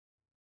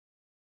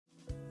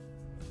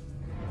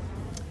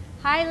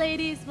Hi,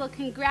 ladies. Well,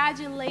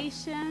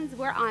 congratulations.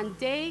 We're on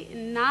day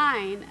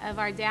 9 of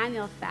our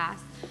Daniel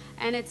fast,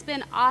 and it's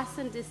been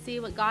awesome to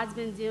see what God's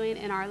been doing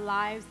in our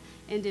lives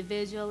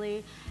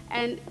individually.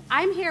 And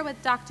I'm here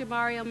with Dr.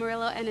 Mario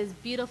Murillo and his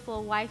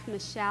beautiful wife,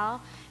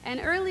 Michelle.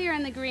 And earlier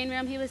in the green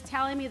room, he was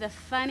telling me the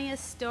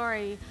funniest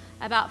story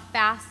about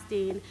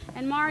fasting.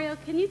 And Mario,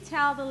 can you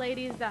tell the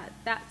ladies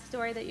that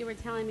story that you were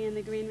telling me in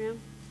the green room?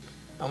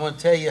 I want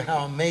to tell you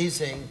how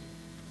amazing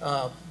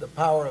the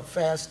power of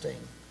fasting.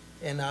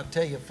 And I'll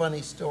tell you a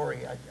funny story.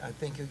 I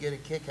think you'll get a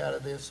kick out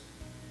of this.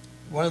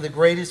 One of the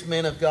greatest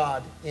men of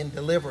God in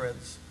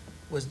deliverance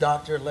was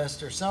Dr.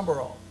 Lester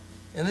Summerall.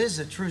 And this is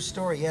a true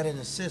story. He had an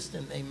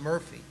assistant named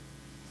Murphy.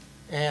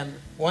 And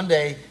one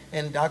day,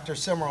 and Dr.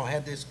 Summerall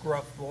had this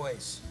gruff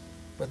voice,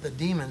 but the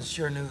demons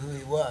sure knew who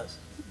he was.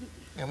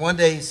 And one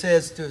day he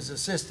says to his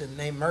assistant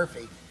named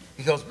Murphy,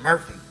 he goes,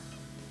 "Murphy,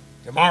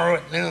 tomorrow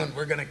at noon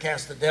we're going to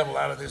cast the devil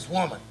out of this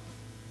woman.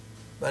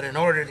 But in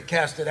order to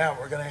cast it out,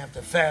 we're going to have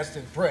to fast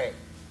and pray.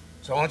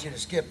 So I want you to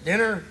skip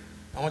dinner.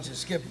 I want you to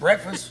skip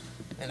breakfast.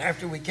 And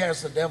after we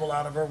cast the devil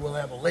out of her, we'll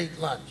have a late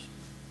lunch."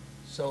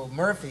 So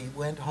Murphy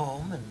went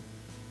home and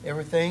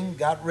everything,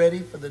 got ready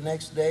for the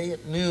next day.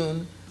 At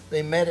noon,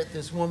 they met at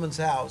this woman's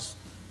house.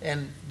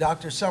 And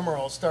Dr.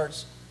 Summerall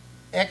starts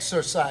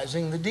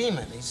exorcising the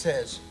demon. He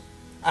says,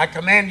 "I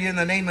command you in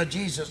the name of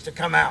Jesus to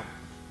come out."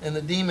 And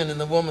the demon and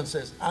the woman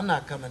says, "I'm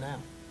not coming out."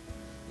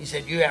 He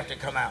said, "You have to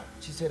come out."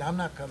 She said, "I'm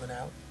not coming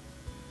out."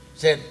 He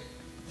said,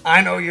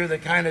 "I know you're the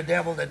kind of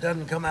devil that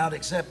doesn't come out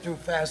except through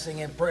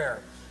fasting and prayer.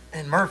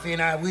 And Murphy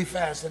and I, we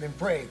fasted and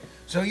prayed.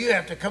 So you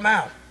have to come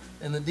out."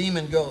 And the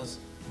demon goes,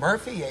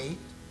 "Murphy ate."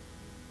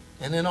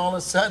 And then all of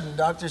a sudden,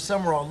 Dr.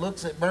 Summerall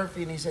looks at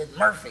Murphy and he said,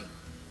 "Murphy,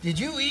 did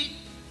you eat?"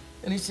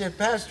 And he said,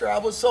 "Pastor, I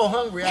was so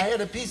hungry. I had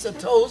a piece of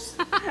toast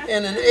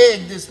and an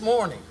egg this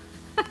morning."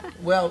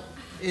 Well,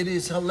 it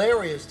is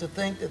hilarious to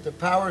think that the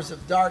powers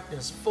of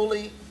darkness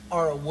fully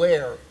are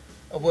aware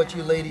of what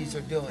you ladies are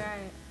doing.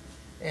 Right.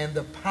 And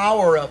the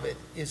power of it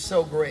is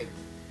so great.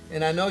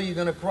 And I know you're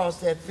going to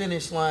cross that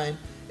finish line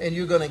and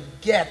you're going to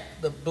get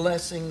the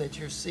blessing that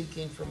you're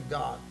seeking from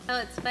God. Oh,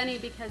 it's funny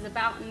because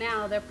about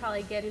now they're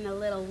probably getting a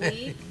little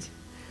weak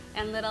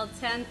and a little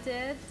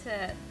tempted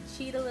to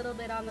cheat a little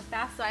bit on the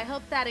fast. So I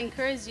hope that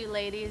encouraged you,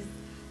 ladies.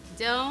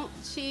 Don't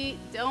cheat,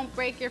 don't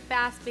break your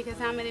fast, because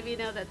how many of you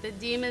know that the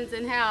demons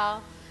in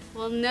hell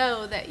will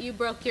know that you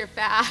broke your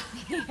fast?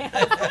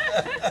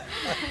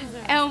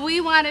 And we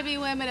want to be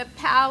women of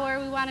power.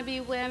 We want to be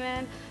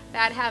women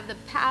that have the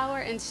power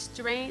and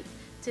strength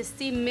to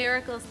see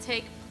miracles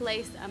take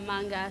place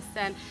among us.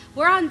 And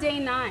we're on day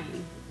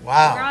 9.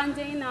 Wow. We're on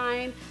day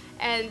 9,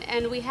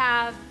 and we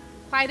have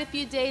quite a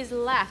few days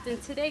left.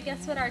 And today,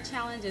 guess what our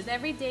challenge is?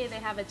 Every day they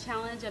have a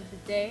challenge of the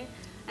day.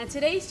 And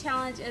today's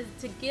challenge is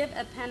to give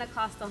a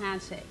Pentecostal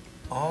handshake.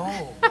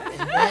 Oh,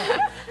 amen.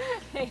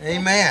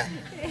 Amen.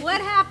 What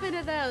happened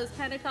to those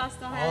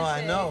Pentecostal handshakes? Oh,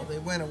 I know. They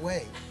went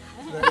away.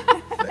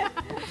 But,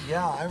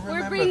 yeah, I remember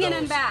We're bringing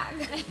those. them back.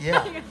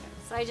 Yeah.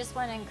 So I just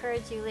want to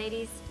encourage you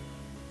ladies,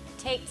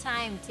 take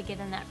time to get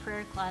in that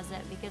prayer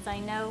closet, because I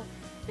know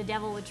the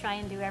devil would try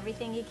and do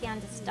everything he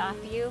can to stop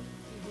you.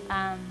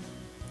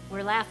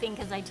 We're laughing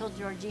because I told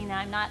Georgina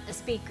I'm not a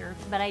speaker,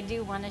 but I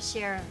do want to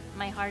share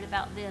my heart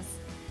about this.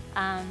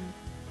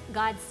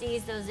 God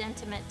sees those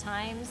intimate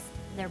times.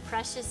 They're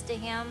precious to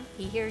him.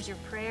 He hears your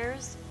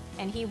prayers,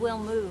 and he will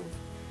move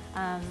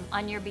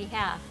on your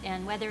behalf.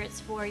 And whether it's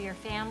for your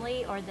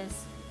family or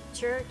this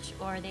church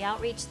or the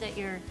outreach that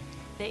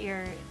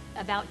you're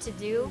about to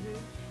do,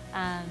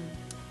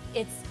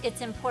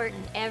 it's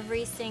important.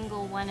 Every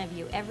single one of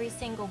you, every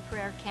single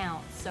prayer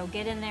counts. So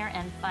get in there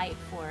and fight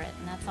for it.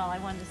 And that's all I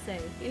wanted to say.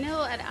 You know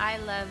what I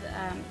love,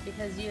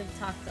 because you've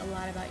talked a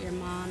lot about your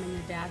mom and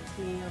your dad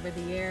to me over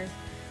the years.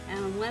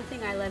 And one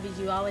thing I love is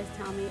you always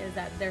tell me is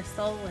that they're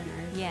soul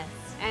winners. Yes.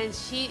 And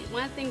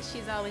one thing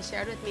she's always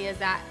shared with me is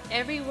that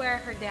everywhere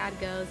her dad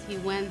goes, he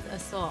wins a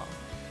soul.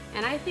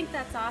 And I think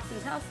that's awesome.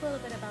 Tell us a little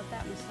bit about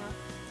that, Michelle.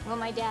 Well,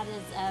 my dad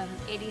is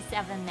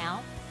 87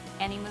 now,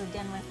 and he moved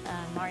in with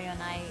Mario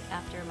and I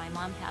after my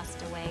mom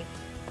passed away.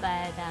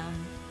 But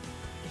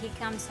he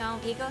comes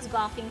home, he goes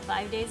golfing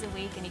 5 days a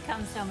week, and he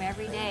comes home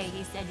every day.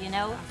 He said, you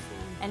know,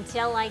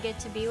 until I get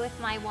to be with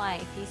my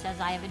wife, he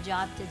says, I have a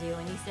job to do,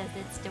 and he says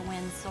it's to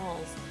win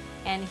souls.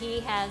 And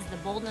he has the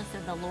boldness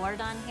of the Lord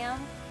on him,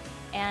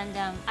 and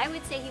I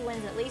would say he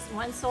wins at least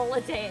one soul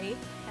a day,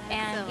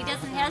 and he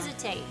doesn't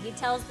hesitate. He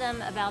tells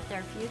them about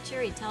their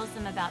future, he tells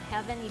them about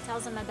heaven, he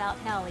tells them about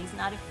hell. He's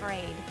not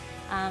afraid,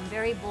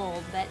 very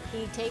bold, but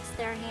he takes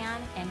their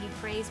hand and he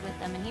prays with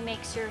them, and he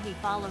makes sure he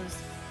follows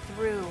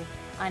through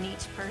on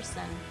each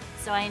person.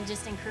 So I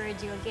just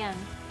encourage you again,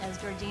 as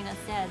Georgina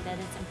said, that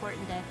it's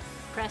important to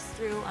press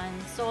through on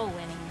soul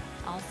winning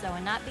also,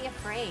 and not be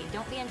afraid.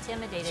 Don't be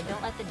intimidated.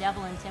 Don't let the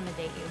devil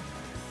intimidate you.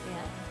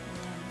 Yeah.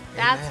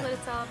 That's Amen. what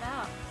it's all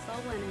about,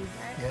 soul winning,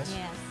 right? Yes.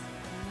 Yes.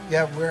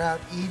 Yeah, we're out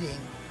eating,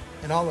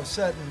 and all of a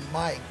sudden,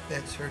 Mike,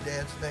 that's her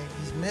dad's name,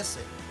 he's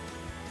missing.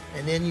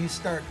 And then you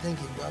start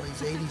thinking, well,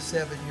 he's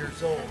 87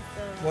 years old.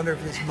 Wonder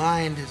if his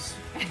mind is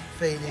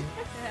fading.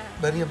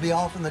 But he'll be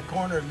off in the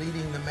corner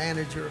leading the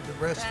manager of the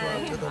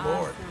restaurant to the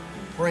Lord,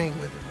 praying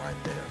with him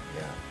right there.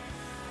 Yeah.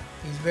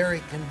 He's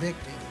very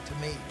convicting to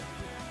me,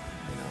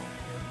 you know.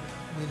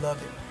 And we love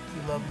him.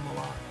 We love him a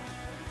lot.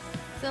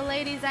 So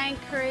ladies, I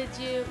encourage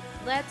you,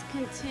 let's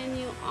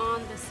continue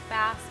on this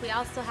fast. We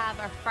also have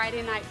our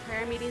Friday night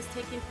prayer meetings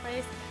taking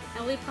place,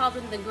 and we've called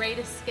them the Great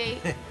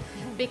Escape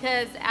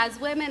because as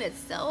women, it's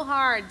so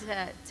hard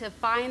to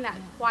find that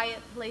quiet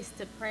place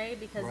to pray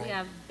because we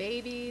have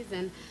babies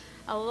and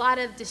a lot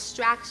of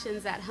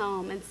distractions at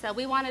home. And so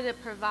we wanted to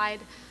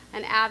provide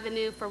an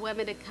avenue for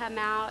women to come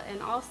out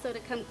and also to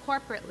come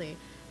corporately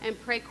and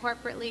pray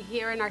corporately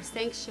here in our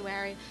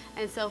sanctuary.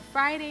 And so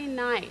Friday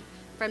night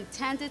from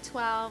 10 to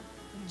 12,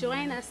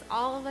 join us,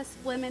 all of us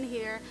women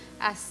here,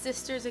 as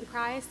sisters in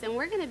Christ, and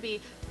we're going to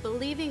be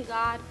believing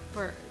God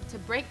to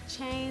break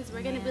chains.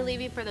 We're going to be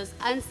believing for those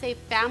unsafe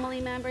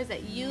family members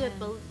that you have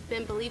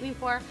been believing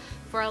for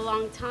a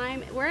long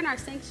time. We're in our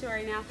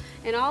sanctuary now,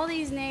 and all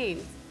these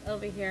names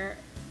over here,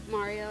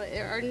 Mario,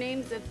 are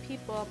names of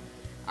people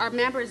our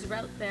members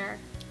wrote there.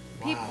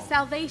 People,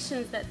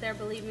 salvations that they're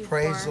believing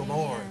Praise for the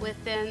Lord.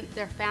 within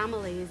their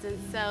families. And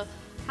so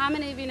how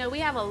many of you know we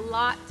have a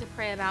lot to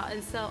pray about?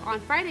 And so on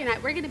Friday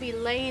night, we're going to be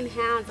laying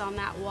hands on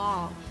that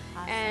wall.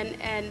 Awesome.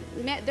 And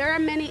there are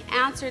many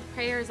answered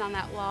prayers on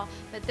that wall,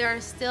 but there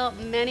are still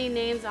many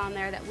names on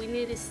there that we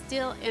need to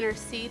still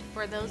intercede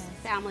for those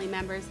family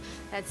members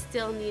that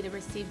still need to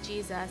receive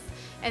Jesus.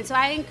 And so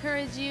I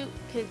encourage you,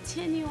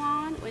 continue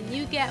on. When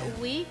you get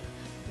weak,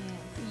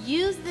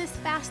 use this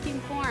fasting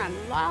forum.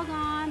 Log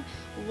on,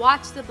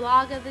 watch the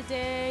blog of the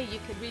day. You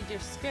could read your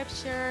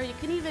scripture. You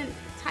can even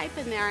type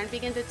in there and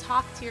begin to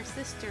talk to your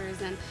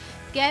sisters and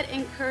get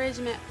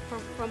encouragement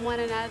from one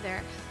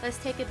another. Let's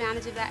take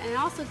advantage of that. And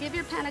also give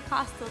your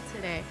Pentecostal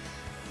today.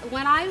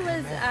 When I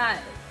was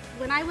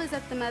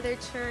at the Mother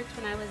Church,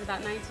 when I was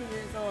about 19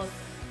 years old,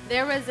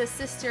 there was a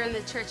sister in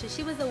the church, and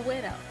she was a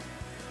widow.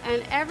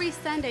 And every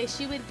Sunday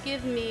she would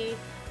give me,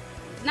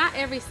 not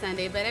every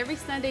Sunday, but every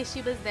Sunday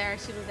she was there.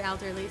 She was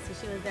elderly, so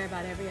she was there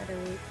about every other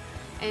week.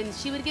 And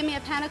she would give me a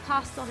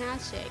Pentecostal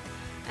handshake.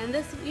 And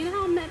this, you know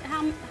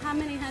how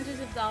many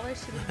hundreds of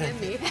dollars she would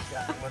give me?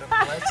 What a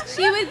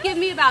blessing. She would give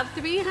me about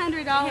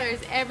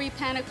 $300 every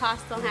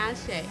Pentecostal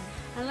handshake.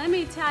 And let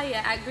me tell you,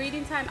 at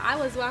greeting time, I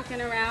was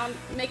walking around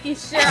making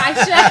sure I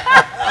shook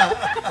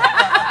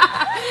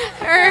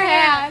her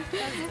hand.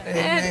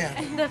 Amen.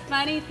 And the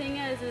funny thing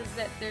is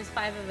that there's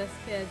 5 of us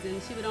kids,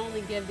 and she would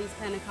only give these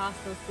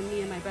Pentecostals to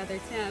me and my brother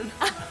Tim.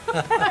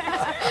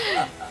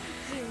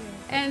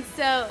 And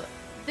so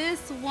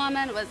this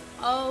woman was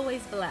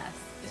always blessed.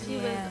 She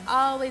was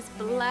always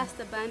blessed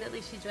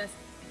abundantly. She dressed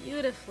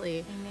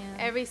beautifully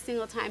every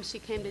single time she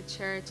came to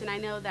church, and I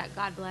know that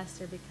God blessed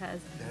her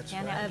because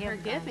of her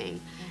giving.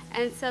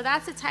 And so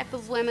that's the type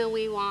of women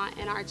we want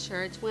in our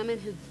church, women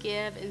who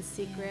give in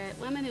secret,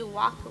 women who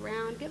walk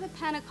around. Give a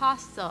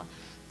Pentecostal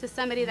to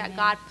somebody that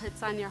God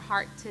puts on your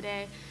heart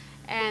today,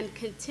 and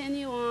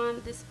continue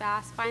on this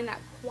fast. Find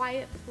that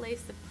quiet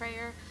place of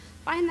prayer.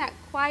 Find that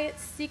quiet,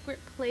 secret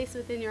place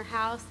within your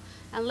house,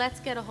 and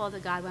let's get a hold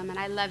of God, women.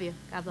 I love you.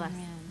 God bless.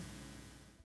 Amen.